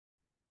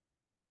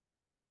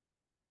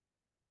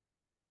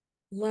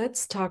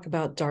Let's talk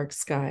about dark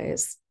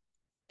skies.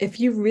 If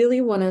you really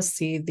want to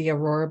see the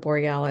aurora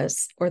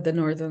borealis or the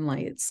northern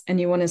lights, and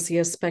you want to see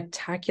a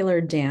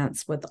spectacular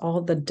dance with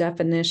all the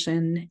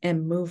definition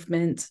and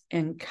movement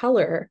and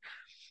color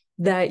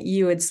that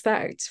you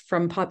expect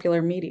from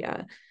popular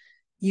media,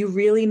 you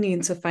really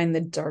need to find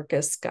the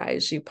darkest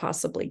skies you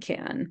possibly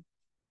can.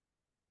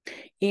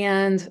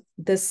 And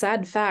the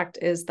sad fact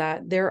is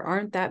that there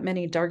aren't that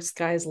many dark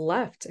skies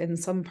left in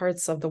some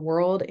parts of the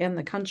world and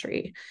the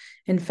country.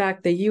 In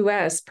fact, the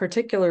US,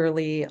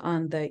 particularly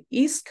on the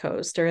East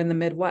Coast or in the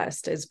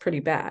Midwest, is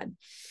pretty bad.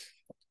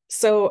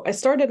 So I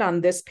started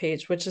on this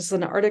page, which is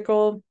an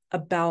article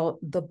about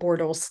the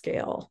Bortle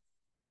scale.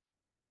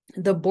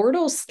 The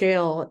Bortle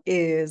scale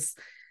is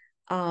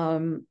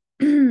um,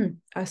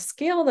 a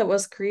scale that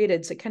was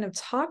created to kind of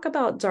talk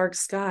about dark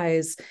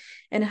skies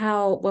and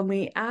how when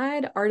we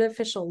add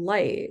artificial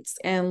lights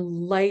and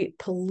light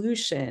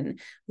pollution,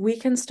 we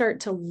can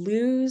start to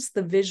lose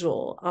the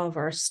visual of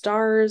our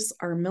stars,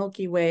 our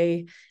Milky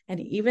Way, and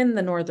even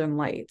the northern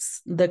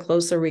lights the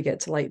closer we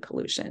get to light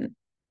pollution.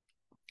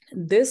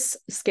 This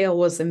scale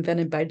was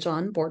invented by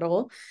John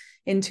Bortle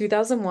in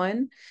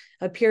 2001,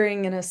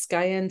 appearing in a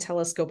Sky and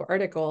Telescope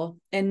article.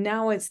 And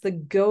now it's the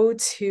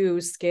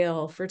go-to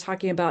scale for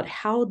talking about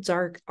how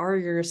dark are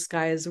your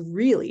skies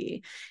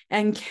really?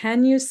 And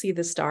can you see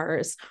the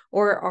stars,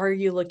 or are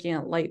you looking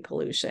at light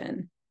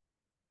pollution?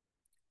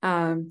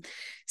 Um,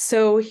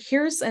 so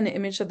here's an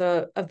image of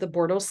the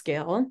Bortle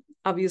scale.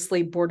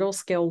 Obviously, Bortle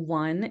scale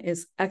 1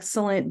 is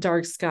excellent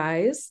dark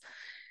skies.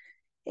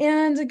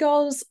 And it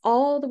goes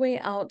all the way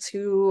out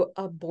to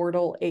a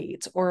Bortle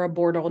 8 or a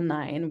Bortle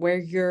 9, where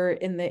you're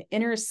in the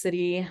inner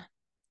city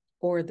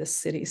or the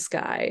city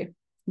sky.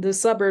 The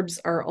suburbs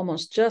are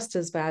almost just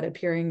as bad,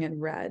 appearing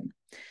in red.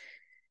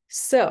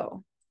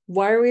 So,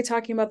 why are we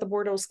talking about the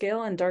Bortle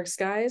scale and dark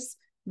skies?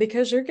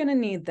 Because you're going to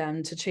need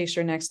them to chase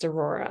your next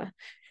aurora.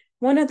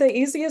 One of the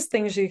easiest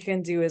things you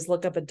can do is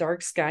look up a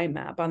dark sky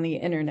map on the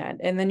internet,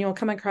 and then you'll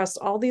come across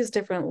all these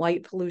different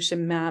light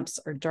pollution maps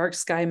or dark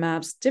sky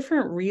maps,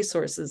 different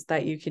resources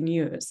that you can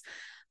use.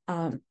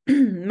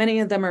 Many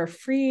of them are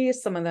free.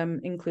 Some of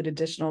them include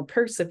additional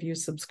perks if you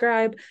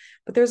subscribe.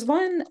 But there's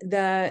one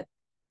that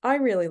I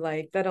really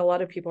like that a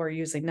lot of people are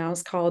using now.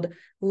 It's called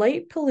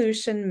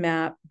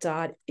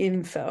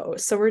lightpollutionmap.info.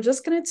 So we're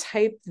just going to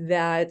type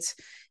that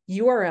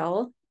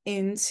URL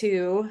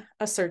into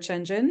a search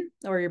engine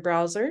or your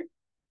browser.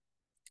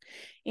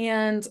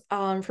 And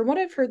from what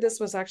I've heard, this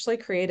was actually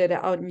created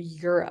out in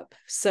Europe.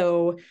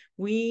 So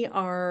we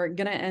are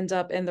going to end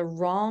up in the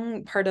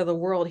wrong part of the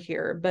world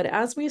here. But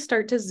as we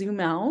start to zoom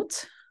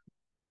out,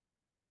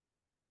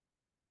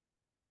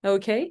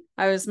 okay,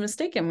 I was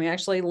mistaken. We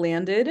actually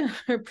landed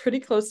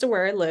pretty close to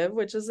where I live,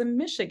 which is in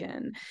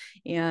Michigan.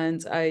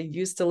 And I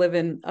used to live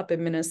up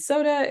in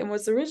Minnesota and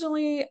was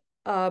originally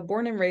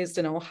born and raised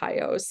in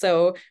Ohio.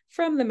 So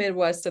from the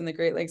Midwest and the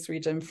Great Lakes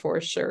region for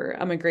sure.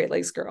 I'm a Great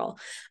Lakes girl.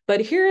 But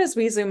here, as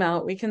we zoom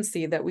out, we can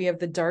see that we have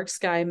the dark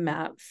sky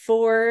map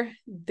for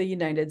the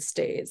United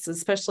States,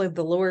 especially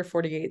the lower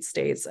 48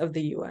 states of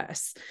the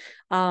US.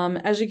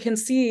 As you can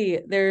see,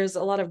 there's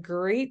a lot of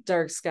great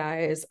dark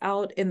skies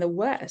out in the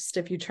West.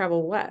 If you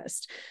travel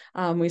west,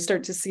 we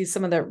start to see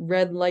some of that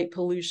red light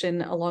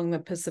pollution along the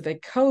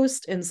Pacific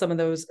coast in some of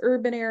those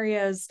urban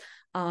areas,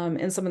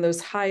 in some of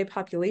those high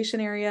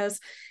population areas.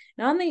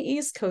 And on the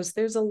East Coast,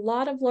 there's a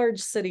lot of large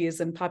cities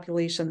and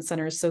population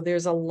centers. So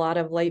there's a lot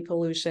of light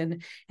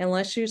pollution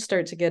unless you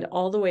start to get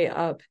all the way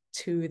up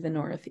to the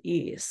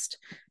Northeast.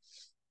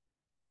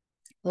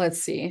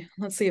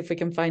 Let's see if we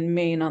can find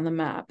Maine on the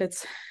map.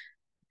 It's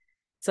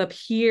up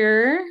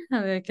here.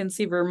 I can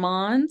see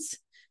Vermont,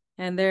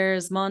 and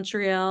there's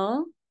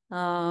Montreal.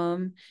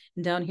 And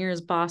down here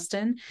is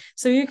Boston.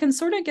 So you can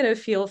sort of get a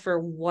feel for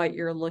what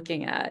you're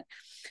looking at.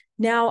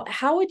 Now,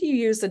 how would you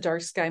use the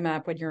dark sky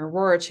map when you're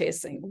aurora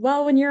chasing?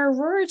 Well, when you're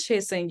aurora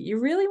chasing, you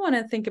really want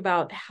to think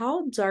about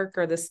how dark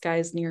are the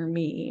skies near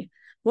me?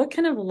 What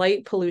kind of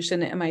light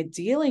pollution am I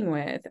dealing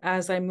with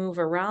as I move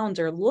around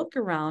or look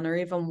around or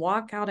even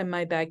walk out in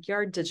my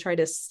backyard to try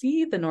to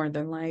see the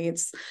northern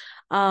lights?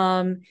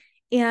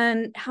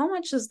 And how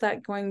much is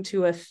that going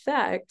to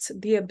affect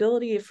the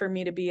ability for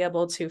me to be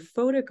able to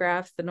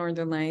photograph the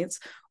northern lights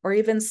or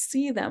even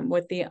see them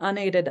with the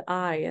unaided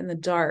eye in the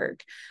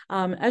dark?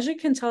 As you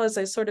can tell, as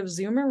I sort of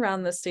zoom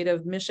around the state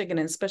of Michigan,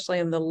 especially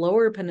in the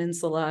lower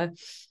peninsula,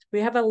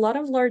 we have a lot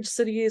of large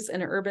cities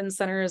and urban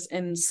centers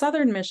in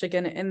southern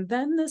Michigan, and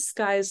then the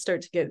skies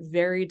start to get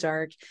very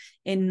dark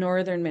in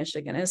northern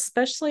Michigan,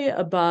 especially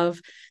above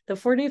the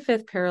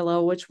 45th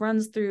parallel, which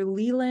runs through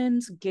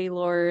Leland,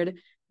 Gaylord,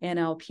 and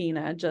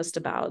Alpena, just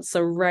about. So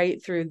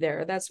right through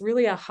there. That's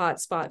really a hot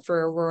spot for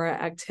aurora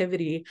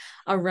activity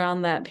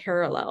around that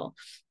parallel.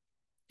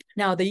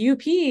 Now, the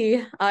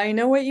UP, I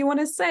know what you want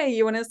to say.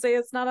 You want to say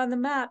it's not on the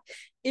map.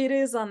 It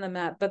is on the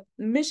map, but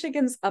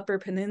Michigan's Upper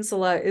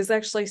Peninsula is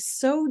actually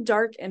so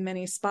dark in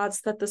many spots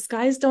that the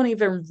skies don't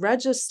even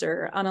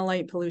register on a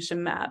light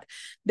pollution map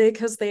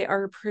because they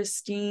are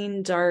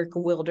pristine, dark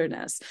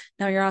wilderness.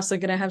 Now, you're also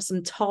going to have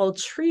some tall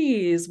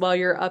trees while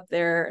you're up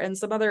there and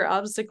some other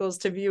obstacles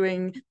to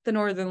viewing the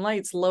northern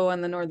lights low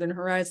on the northern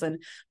horizon.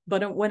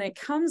 But when it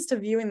comes to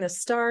viewing the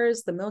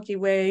stars, the Milky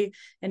Way,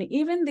 and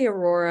even the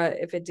aurora,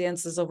 if it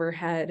dances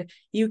overhead,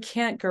 you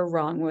can't go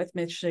wrong with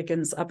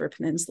Michigan's Upper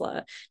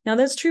Peninsula. Now,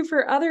 that's true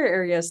for other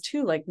areas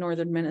too, like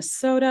northern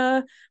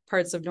Minnesota,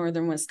 parts of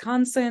northern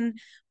Wisconsin.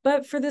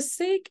 But for the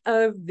sake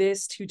of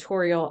this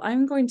tutorial,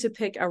 I'm going to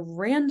pick a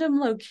random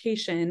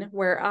location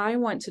where I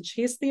want to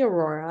chase the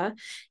aurora,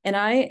 and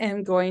I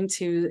am going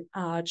to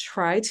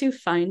try to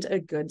find a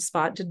good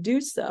spot to do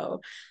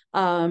so.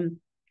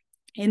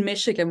 In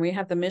Michigan, we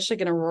have the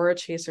Michigan Aurora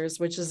Chasers,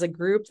 which is a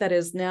group that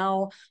is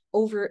now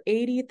over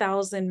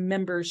 80,000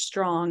 members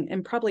strong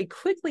and probably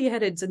quickly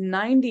headed to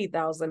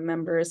 90,000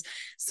 members.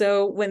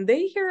 So when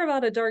they hear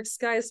about a dark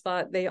sky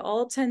spot, they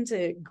all tend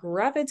to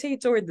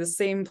gravitate toward the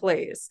same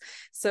place.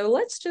 So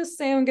let's just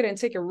say I'm going to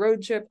take a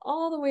road trip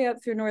all the way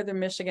up through northern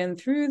Michigan,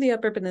 through the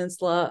Upper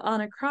Peninsula,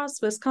 on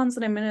across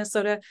Wisconsin and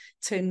Minnesota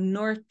to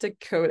North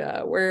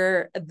Dakota,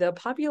 where the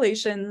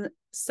population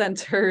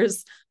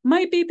centers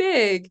might be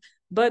big,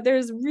 but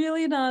there's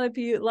really not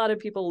a lot of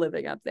people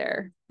living up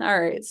there. All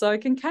right, so I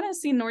can kind of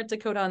see North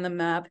Dakota on the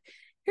map.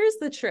 Here's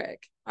the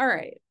trick. All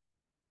right,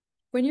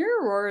 when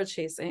you're aurora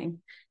chasing,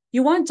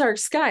 you want dark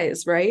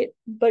skies, right?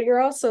 But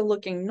you're also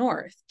looking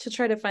north to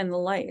try to find the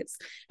lights.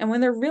 And when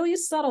they're really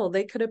subtle,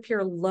 they could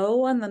appear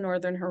low on the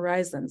northern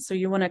horizon. So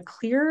you want a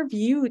clear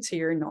view to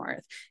your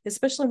north,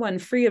 especially when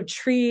free of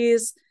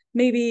trees,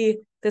 maybe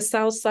the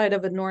south side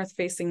of a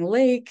north-facing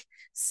lake,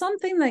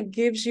 something that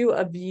gives you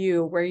a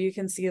view where you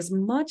can see as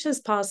much as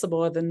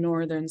possible of the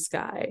northern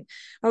sky.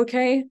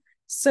 Okay,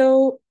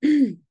 so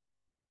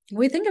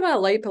we think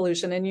about light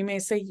pollution and you may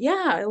say,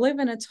 yeah, I live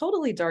in a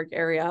totally dark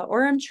area,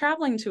 or I'm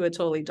traveling to a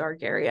totally dark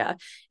area.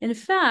 In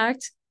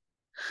fact,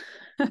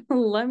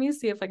 let me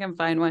see if I can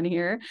find one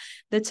here.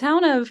 The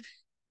town of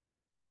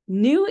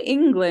New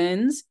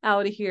England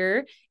out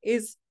here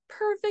is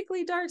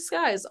perfectly dark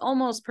skies,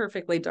 almost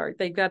perfectly dark.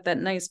 They've got that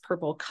nice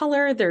purple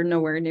color. They're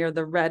nowhere near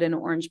the red and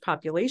orange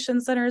population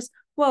centers.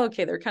 Well,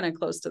 okay, they're kind of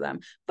close to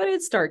them, but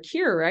it's dark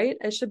here, right?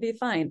 I should be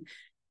fine.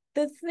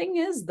 The thing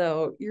is,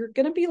 though, you're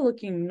going to be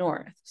looking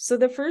north. So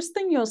the first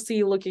thing you'll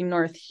see looking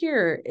north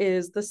here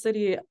is the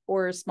city,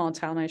 or small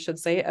town, I should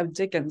say, of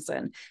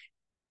Dickinson.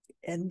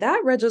 And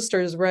that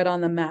registers red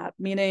on the map,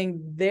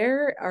 meaning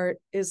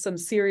is some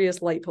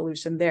serious light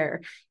pollution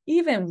there.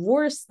 Even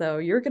worse, though,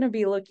 you're going to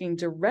be looking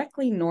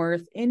directly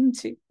north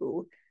into,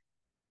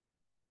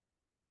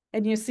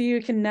 and you see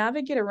you can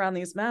navigate around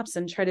these maps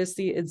and try to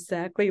see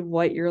exactly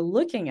what you're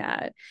looking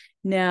at.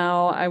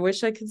 Now, I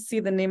wish I could see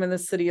the name of the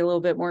city a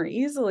little bit more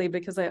easily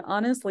because I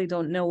honestly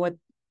don't know what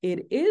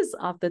it is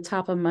off the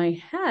top of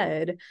my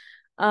head.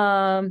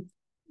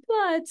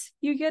 But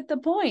you get the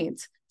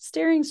point.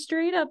 Staring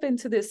straight up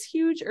into this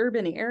huge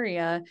urban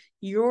area,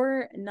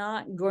 you're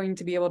not going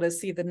to be able to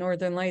see the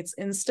northern lights.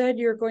 Instead,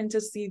 you're going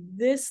to see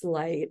this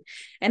light,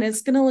 and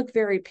it's going to look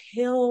very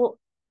pale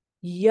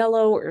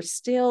yellow or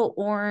stale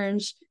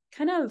orange,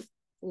 kind of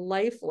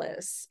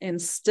lifeless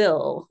and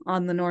still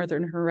on the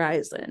northern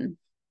horizon.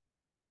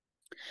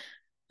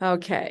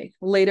 Okay,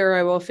 later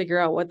I will figure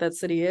out what that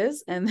city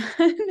is, and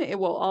then it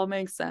will all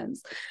make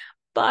sense.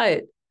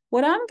 But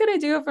what I'm going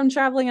to do if I'm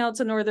traveling out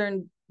to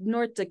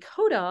North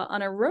Dakota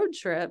on a road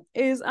trip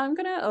is I'm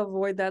going to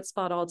avoid that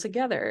spot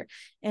altogether.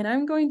 And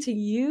I'm going to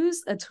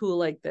use a tool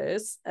like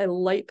this, a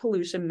light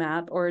pollution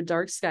map or a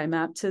dark sky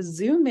map, to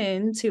zoom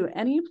in to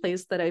any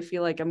place that I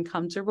feel like I'm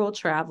comfortable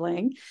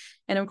traveling.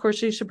 And of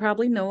course, you should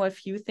probably know a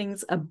few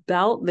things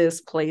about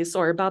this place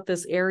or about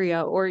this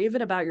area or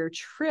even about your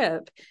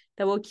trip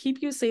that will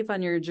keep you safe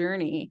on your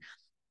journey.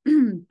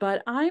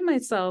 But I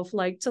myself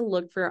like to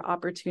look for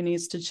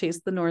opportunities to chase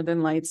the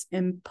northern lights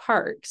in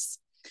parks.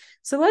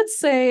 So let's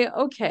say,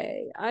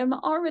 okay, I'm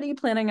already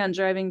planning on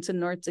driving to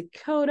North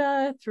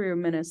Dakota through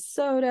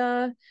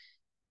Minnesota.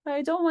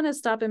 I don't want to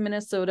stop in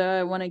Minnesota.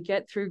 I want to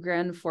get through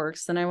Grand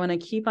Forks and I want to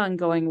keep on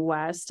going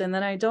west. And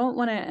then I don't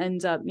want to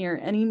end up near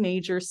any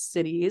major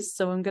cities.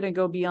 So I'm going to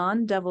go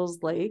beyond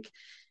Devil's Lake.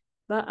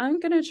 But I'm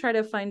going to try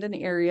to find an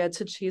area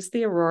to chase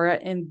the aurora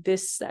in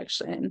this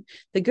section.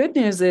 The good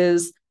news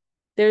is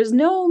there's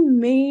no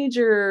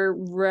major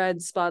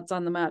red spots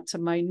on the map to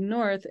my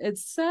north,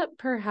 except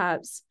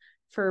perhaps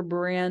for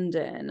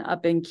Brandon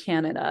up in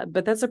Canada.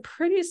 But that's a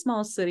pretty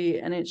small city,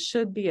 and it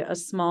should be a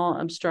small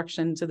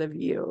obstruction to the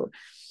view.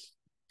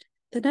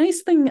 The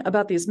nice thing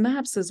about these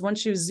maps is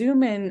once you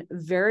zoom in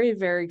very,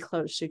 very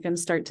close, you can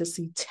start to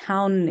see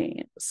town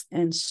names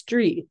and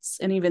streets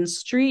and even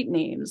street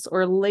names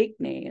or lake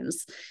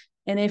names.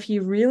 And if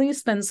you really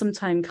spend some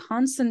time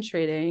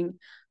concentrating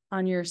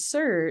on your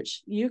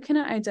search, you can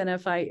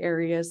identify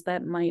areas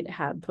that might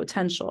have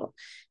potential.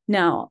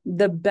 Now,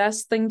 the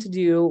best thing to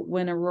do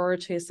when aurora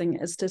chasing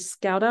is to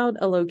scout out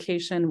a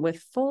location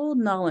with full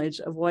knowledge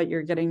of what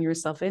you're getting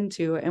yourself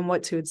into and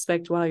what to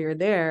expect while you're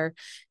there.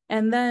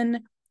 And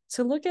then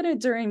to look at it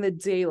during the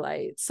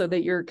daylight so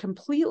that you're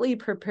completely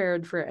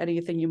prepared for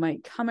anything you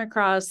might come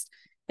across.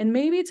 And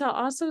maybe to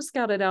also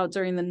scout it out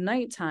during the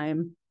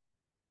nighttime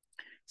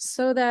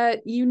so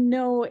that you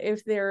know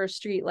if there are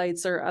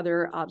streetlights or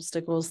other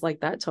obstacles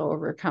like that to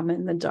overcome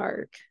in the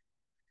dark.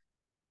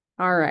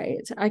 All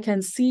right, I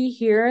can see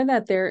here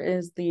that there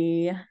is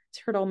the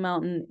Turtle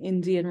Mountain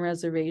Indian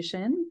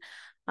Reservation.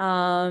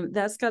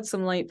 That's got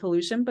some light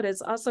pollution, but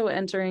it's also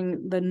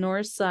entering the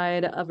north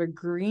side of a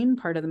green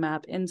part of the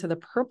map into the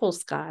purple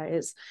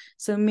skies.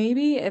 So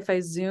maybe if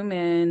I zoom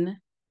in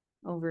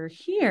over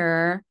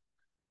here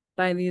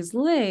by these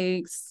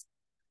lakes,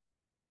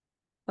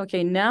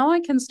 okay, now I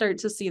can start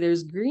to see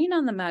there's green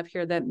on the map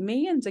here that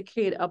may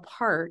indicate a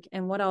park.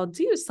 And what I'll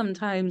do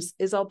sometimes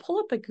is I'll pull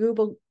up a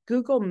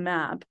Google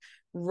map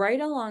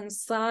right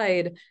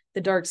alongside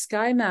the dark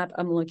sky map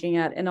I'm looking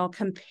at, and I'll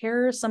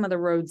compare some of the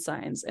road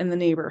signs and the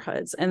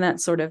neighborhoods and that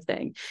sort of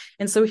thing.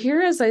 And so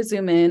here, as I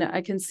zoom in,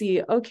 I can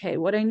see, okay,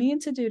 what I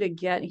need to do to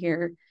get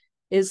here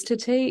is to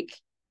take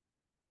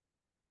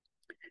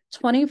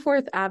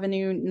 24th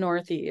Avenue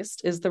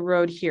Northeast is the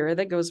road here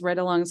that goes right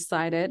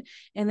alongside it.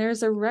 And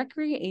there's a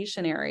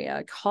recreation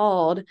area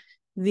called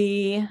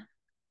and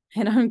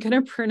I'm going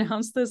to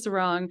pronounce this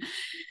wrong,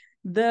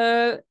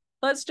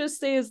 let's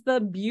just say it's the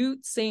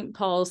Butte St.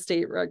 Paul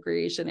State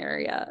Recreation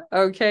Area.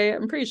 Okay,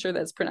 I'm pretty sure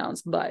that's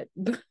pronounced, but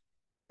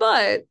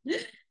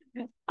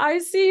I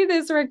see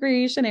this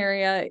recreation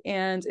area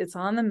and it's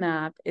on the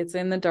map. It's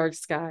in the dark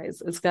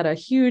skies. It's got a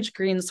huge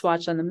green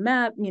swatch on the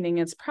map, meaning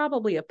it's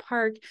probably a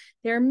park.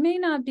 There may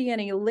not be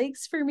any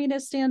lakes for me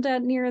to stand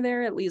at near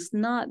there, at least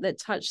not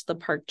that touch the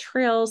park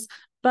trails,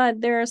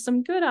 but there are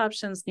some good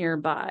options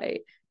nearby.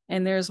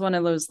 And there's one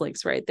of those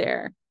lakes right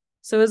there.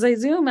 So as I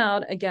zoom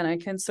out, again, I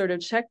can sort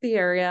of check the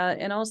area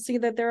and I'll see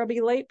that there will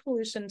be light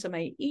pollution to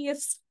my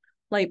east,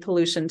 light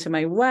pollution to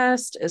my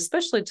west,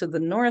 especially to the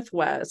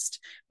northwest,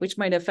 which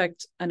might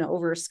affect an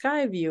over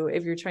sky view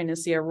if you're trying to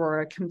see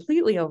aurora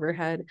completely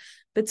overhead.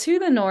 But to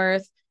the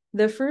north,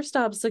 the first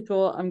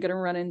obstacle I'm going to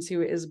run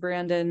into is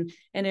Brandon.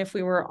 And if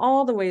we were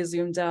all the way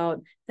zoomed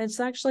out, that's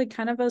actually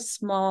kind of a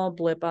small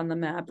blip on the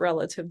map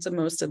relative to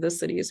most of the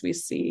cities we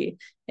see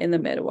in the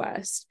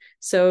Midwest.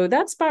 So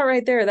that spot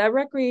right there, that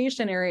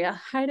recreation area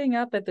hiding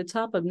up at the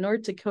top of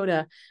North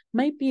Dakota,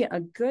 might be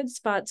a good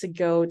spot to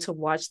go to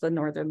watch the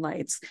northern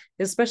lights,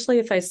 especially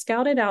if I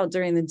scout it out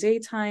during the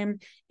daytime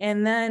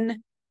and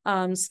then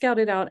scout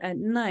it out at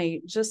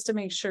night just to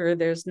make sure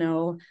there's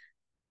no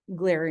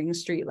glaring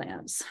street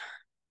lamps.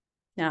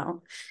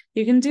 Now,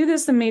 you can do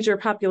this in major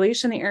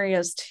population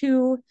areas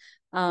too.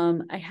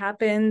 I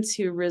happen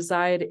to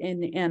reside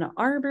in Ann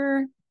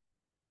Arbor,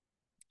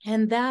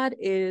 and that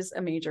is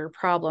a major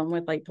problem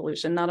with light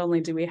pollution. Not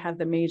only do we have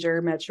the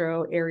major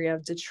metro area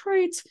of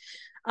Detroit,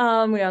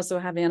 we also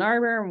have Ann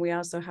Arbor, and we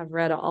also have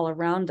red all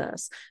around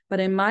us. But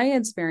in my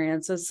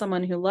experience, as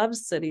someone who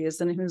loves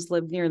cities and who's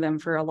lived near them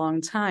for a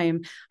long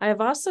time, I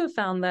have also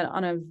found that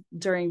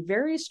during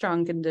very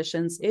strong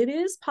conditions, it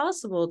is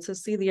possible to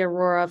see the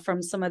aurora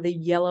from some of the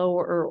yellow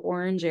or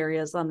orange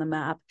areas on the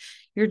map.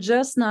 You're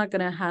just not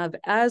going to have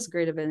as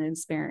great of an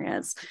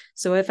experience.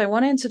 So if I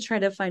wanted to try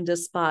to find a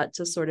spot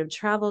to sort of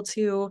travel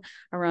to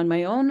around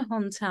my own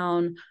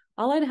hometown,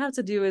 all I'd have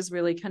to do is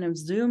really kind of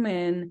zoom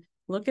in,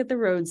 look at the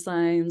road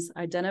signs,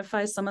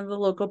 identify some of the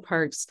local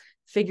parks,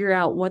 figure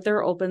out what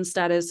their open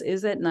status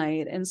is at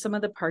night and some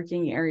of the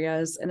parking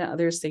areas and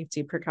other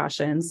safety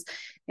precautions.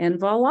 And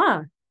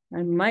voila,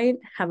 I might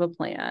have a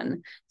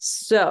plan.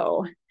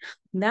 So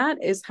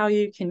that is how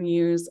you can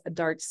use a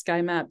dark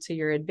sky map to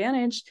your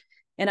advantage.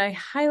 And I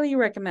highly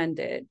recommend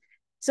it.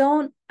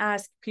 Don't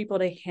ask people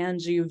to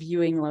hand you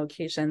viewing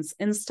locations.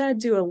 Instead,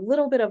 do a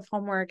little bit of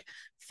homework,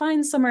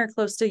 find somewhere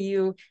close to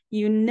you.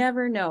 You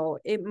never know.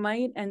 It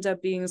might end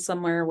up being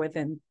somewhere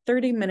within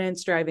 30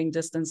 minutes driving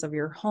distance of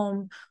your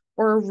home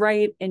or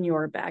right in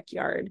your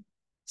backyard.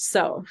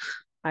 So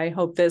I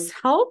hope this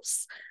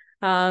helps.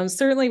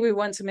 Certainly, we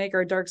want to make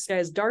our dark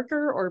skies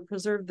darker or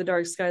preserve the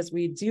dark skies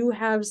we do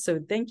have. So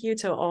thank you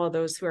to all of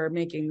those who are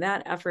making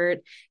that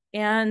effort.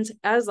 And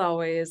as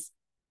always,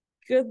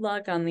 good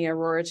luck on the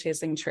Aurora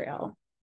Chasing Trail.